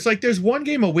 Parker, it's like there's one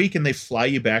game a week and they fly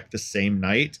you back the same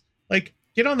night. Like,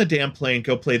 get on the damn plane,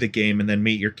 go play the game, and then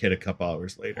meet your kid a couple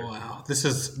hours later. Wow,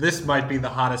 this might be the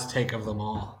hottest take of them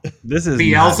all. This is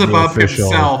Beelzebub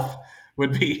himself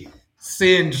would be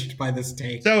singed by this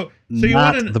take. So you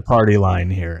want the party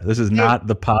line here. This is not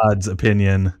the pod's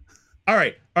opinion. All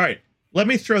right. Let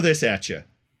me throw this at you.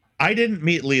 I didn't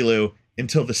meet Lilu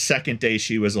until the second day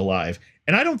she was alive.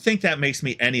 And I don't think that makes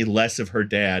me any less of her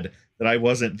dad that I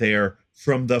wasn't there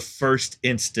from the first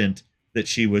instant that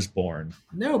she was born.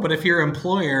 No, but if your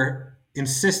employer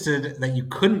insisted that you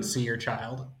couldn't see your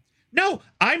child. No,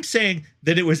 I'm saying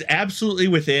that it was absolutely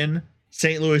within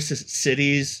St. Louis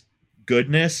City's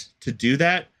goodness to do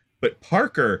that. But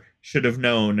Parker should have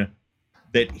known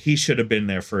that he should have been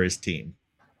there for his team.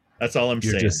 That's all I'm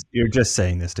saying. You're just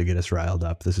saying this to get us riled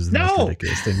up. This is the most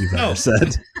ridiculous thing you've ever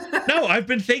said. No, I've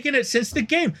been thinking it since the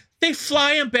game. They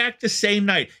fly him back the same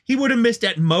night. He would have missed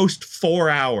at most 4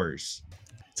 hours.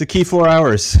 It's a key 4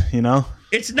 hours,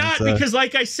 It's not because,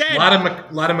 like I said, a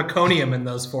lot of meconium in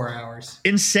those 4 hours.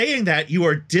 In saying that, you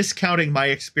are discounting my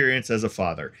experience as a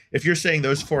father. If you're saying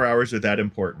those 4 hours are that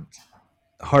important,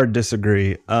 hard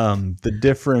disagree. The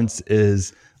difference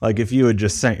is, like, if you had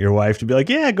just sent your wife to be like,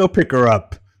 "Yeah, go pick her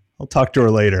up. I'll talk to her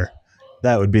later."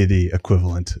 That would be the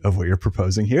equivalent of what you're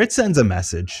proposing here. It sends a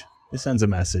message.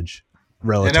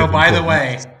 Relative. By the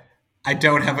way, I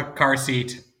don't have a car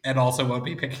seat and also won't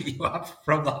be picking you up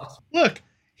from the hospital. Look,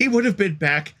 he would have been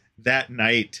back that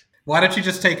night. Why don't you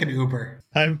just take an Uber?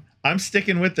 I'm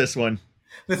sticking with this one.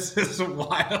 This is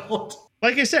wild.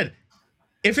 Like I said,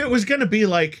 if it was going to be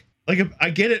like I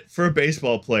get it for a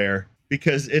baseball player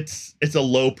because it's a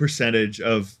low percentage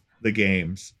of the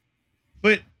games,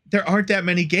 but there aren't that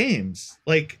many games.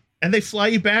 Like, and they fly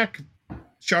you back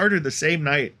charter the same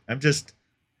night.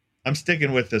 I'm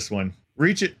sticking with this one.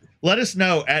 Reach it. Let us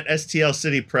know at STL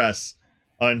City Press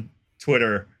on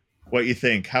Twitter what you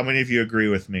think. How many of you agree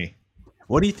with me?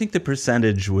 What do you think the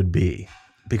percentage would be?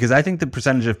 Because I think the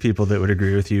percentage of people that would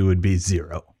agree with you would be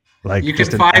zero. Like you can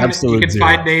just find zero.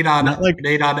 Nate on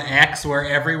Nate on X, where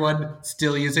everyone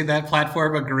still using that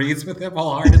platform agrees with him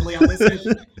wholeheartedly on this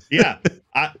issue. Yeah,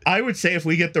 I would say if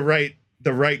we get the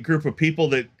right group of people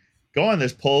that go on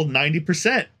this poll,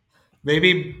 90%.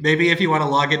 Maybe if you want to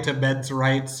log into Men's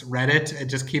Rights Reddit and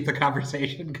just keep the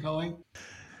conversation going.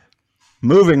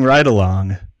 Moving right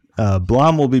along,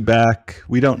 Blom will be back.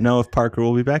 We don't know if Parker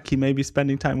will be back. He may be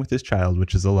spending time with his child,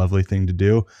 which is a lovely thing to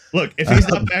do. Look, if he's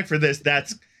not back for this,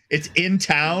 it's in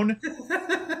town.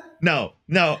 No,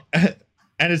 and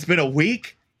it's been a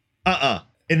week.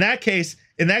 In that case,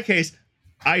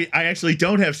 I actually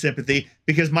don't have sympathy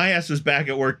because my ass was back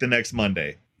at work the next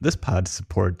Monday. This pod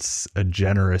supports a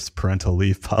generous parental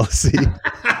leave policy.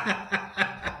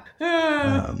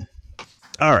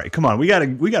 All right, come on. We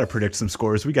gotta predict some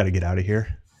scores. We gotta get out of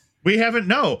here. We haven't.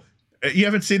 No, you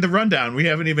haven't seen the rundown. We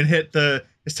haven't even hit the.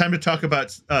 It's time to talk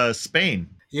about Spain.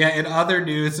 Yeah, in other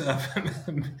news,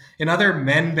 in other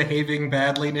men behaving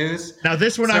badly news. Now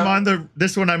this one, I'm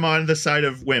on the side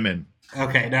of women.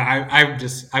 Okay, no,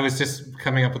 I was just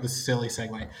coming up with a silly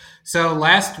segue. So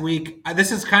last week,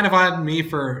 this is kind of on me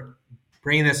for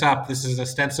bringing this up. This is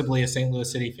ostensibly a St.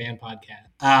 Louis City fan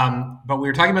podcast, but we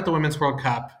were talking about the Women's World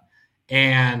Cup,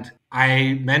 and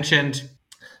I mentioned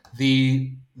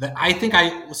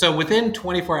so within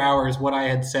 24 hours, what I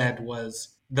had said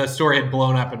was the story had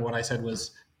blown up, and what I said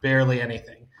was barely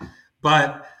anything.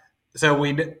 But so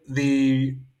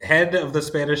the head of the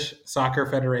Spanish Soccer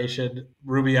Federation,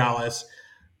 Rubiales,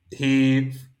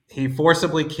 he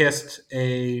forcibly kissed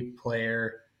a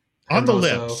player on the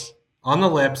lips. On the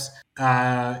lips,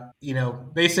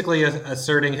 basically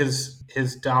asserting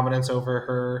his dominance over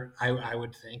her. I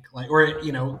would think,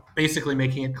 basically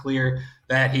making it clear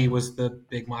that he was the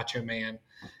big macho man,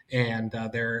 and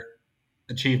their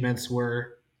achievements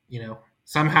were,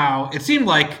 somehow it seemed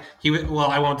like he. Well,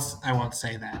 I won't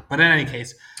say that, but in any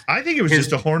case, I think it was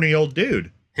just a horny old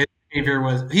dude. His behavior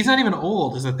was. He's not even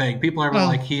old, is the thing. People are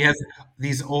like, he has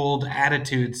these old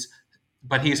attitudes,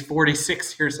 but he's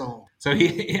 46 years old. So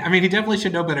he definitely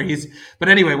should know better. But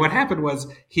anyway, what happened was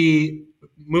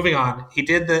moving on.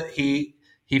 He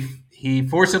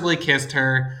forcibly kissed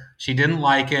her. She didn't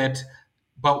like it.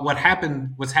 But what's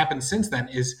happened since then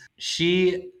is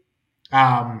she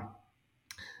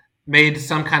made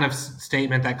some kind of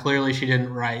statement that clearly she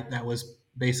didn't write that was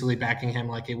basically backing him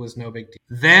like it was no big deal.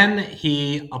 Then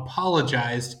he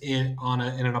apologized in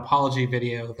an apology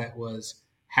video that was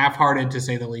half-hearted, to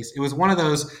say the least. It was one of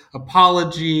those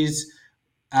apologies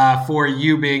for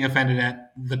you being offended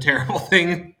at the terrible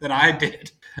thing that I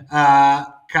did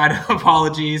kind of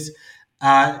apologies.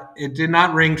 It did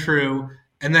not ring true.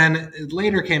 And then it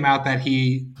later came out that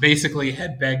he basically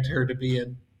had begged her to be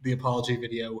in the apology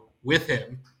video with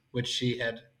him, which she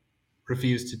had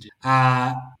refused to do.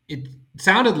 It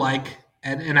sounded like,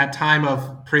 and at time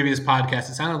of previous podcasts,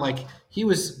 it sounded like he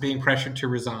was being pressured to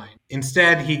resign.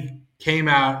 Instead, he came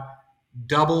out,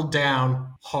 doubled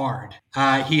down hard.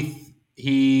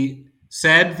 He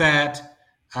said that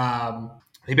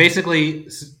he basically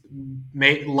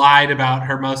lied about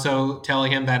Hermoso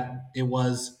telling him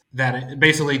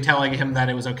basically telling him that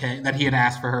it was okay, that he had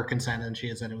asked for her consent and she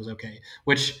had said it was okay,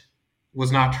 which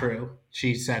was not true.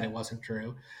 She said it wasn't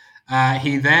true.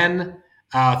 He then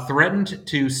threatened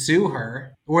to sue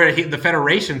her, or the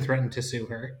Federation threatened to sue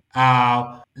her.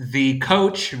 The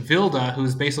coach, Vilda,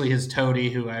 who's basically his toady,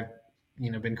 who I've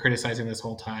been criticizing this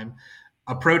whole time,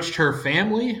 approached her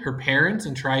family, her parents,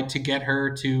 and tried to get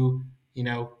her to,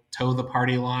 toe the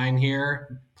party line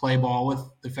here, play ball with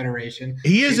the Federation.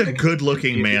 He is a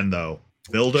good-looking man, though.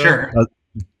 Vilda. Sure.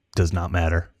 Does not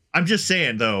matter. I'm just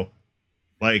saying, though,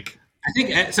 like, I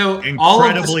think so. Incredibly all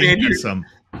of the Spaniards, handsome.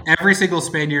 Every single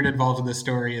Spaniard involved in this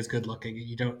story is good looking.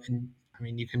 You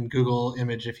can Google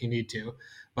image if you need to,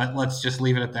 but let's just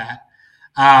leave it at that.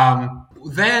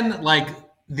 Then, like,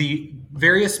 the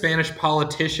various Spanish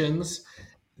politicians,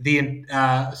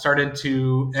 started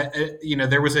to,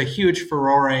 there was a huge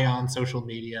furore on social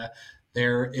media.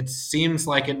 It seems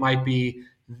like it might be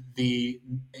the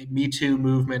Me Too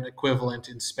movement equivalent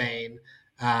in Spain.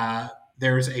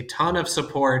 There's a ton of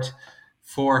support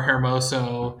for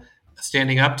Hermoso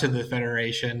standing up to the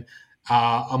Federation.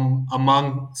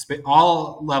 among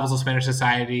all levels of Spanish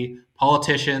society,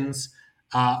 politicians,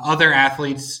 other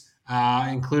athletes,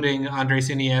 including Andres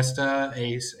Iniesta,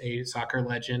 a soccer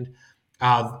legend,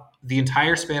 the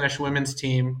entire Spanish women's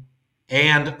team,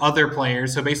 and other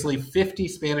players. So basically 50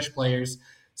 Spanish players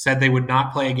said they would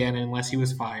not play again unless he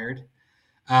was fired.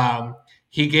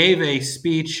 He gave a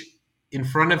speech in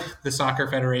front of the Soccer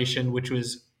Federation, which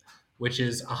is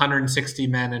 160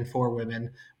 men and 4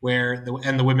 women, where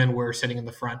the women were sitting in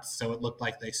the front, so it looked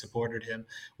like they supported him.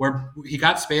 Where he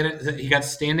got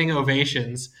standing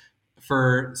ovations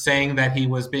for saying that he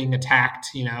was being attacked,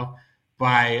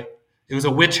 it was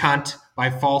a witch hunt by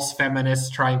false feminists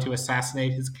trying to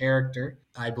assassinate his character,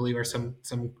 I believe, are some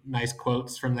nice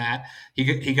quotes from that.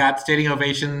 He got standing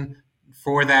ovation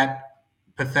for that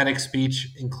pathetic speech,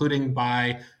 including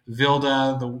by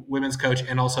Vilda, the women's coach,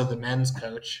 and also the men's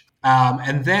coach.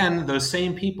 And then those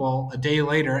same people, a day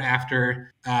later,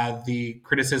 after the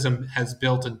criticism has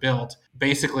built,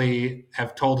 basically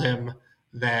have told him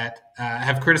that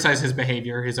have criticized his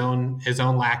behavior, his own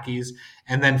lackeys,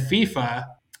 and then FIFA,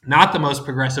 not the most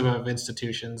progressive of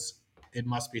institutions, it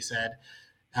must be said,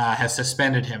 has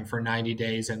suspended him for 90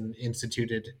 days and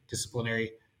instituted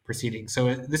disciplinary proceedings.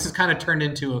 So this has kind of turned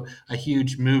into a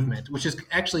huge movement, which is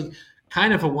actually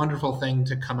kind of a wonderful thing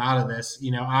to come out of this.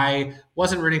 I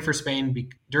wasn't rooting for Spain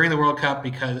during the World Cup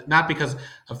not because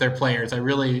of their players. I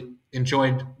really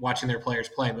enjoyed watching their players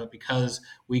play, but because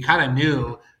we kind of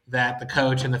knew that the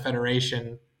coach and the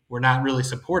federation were not really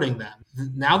supporting them.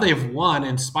 Now they've won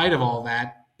in spite of all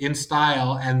that, in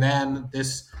style, and then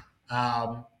this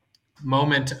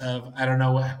moment of, I don't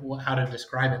know how to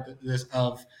describe it, this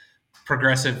of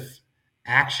progressive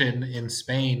action in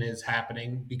Spain is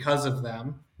happening because of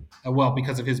them.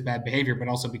 Because of his bad behavior, but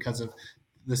also because of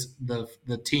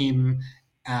the team,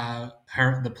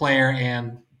 the player,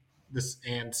 and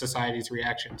society's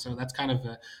reaction. So that's kind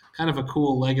of a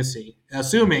cool legacy,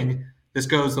 assuming this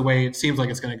goes the way it seems like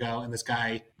it's going to go, and this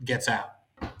guy gets out.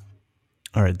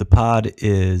 All right, the pod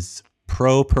is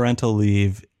pro parental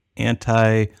leave,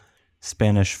 anti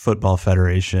Spanish Football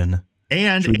Federation,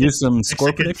 and should we do some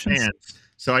score predictions? Fans.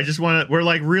 So I just we're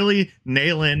like really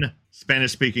nailing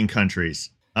Spanish speaking countries.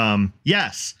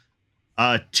 Yes.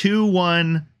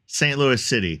 2-1 St. Louis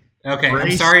City. Okay.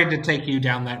 I'm sorry to take you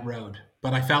down that road,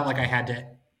 but I felt like I had to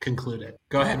conclude it.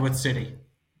 Go ahead with City.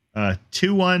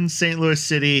 2-1 St. Louis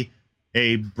City,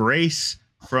 a brace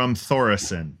from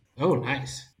Thoresen. Oh,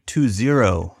 nice.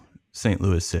 2-0 St.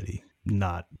 Louis City.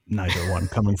 Neither one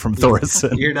coming from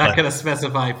Thoresen. You're not going to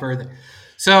specify further.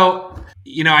 So,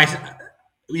 you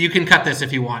can cut this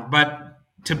if you want, but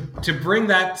to bring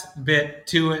that bit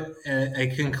to a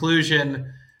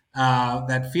conclusion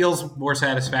that feels more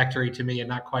satisfactory to me and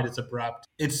not quite as abrupt.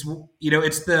 It's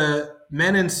the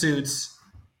men in suits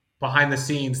behind the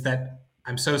scenes that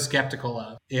I'm so skeptical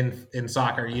of in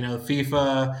soccer.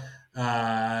 FIFA,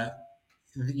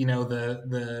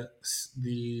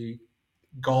 the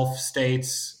Gulf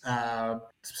states,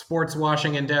 sports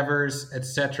washing endeavors,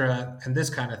 etc., and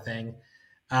this kind of thing.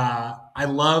 I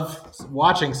love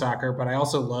watching soccer, but I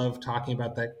also love talking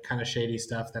about that kind of shady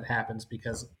stuff that happens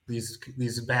because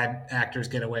these bad actors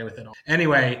get away with it all.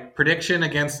 Anyway, prediction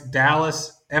against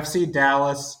FC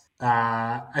Dallas.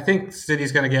 I think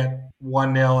City's going to get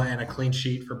 1-0 and a clean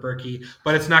sheet for Berkey,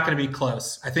 but it's not going to be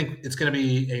close. I think it's going to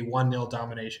be a 1-0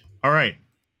 domination. All right.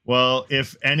 Well,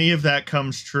 if any of that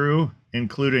comes true,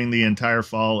 including the entire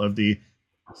fall of the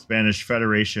Spanish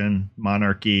Federation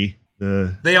monarchy,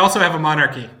 they also have a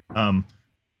monarchy.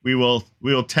 We will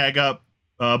tag up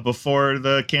before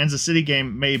the Kansas City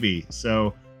game, maybe.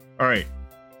 So, all right,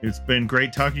 it's been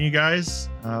great talking to you guys.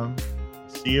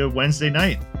 See you Wednesday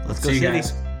night. Let's go, see you City.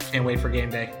 guys. Can't wait for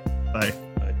game day. Bye.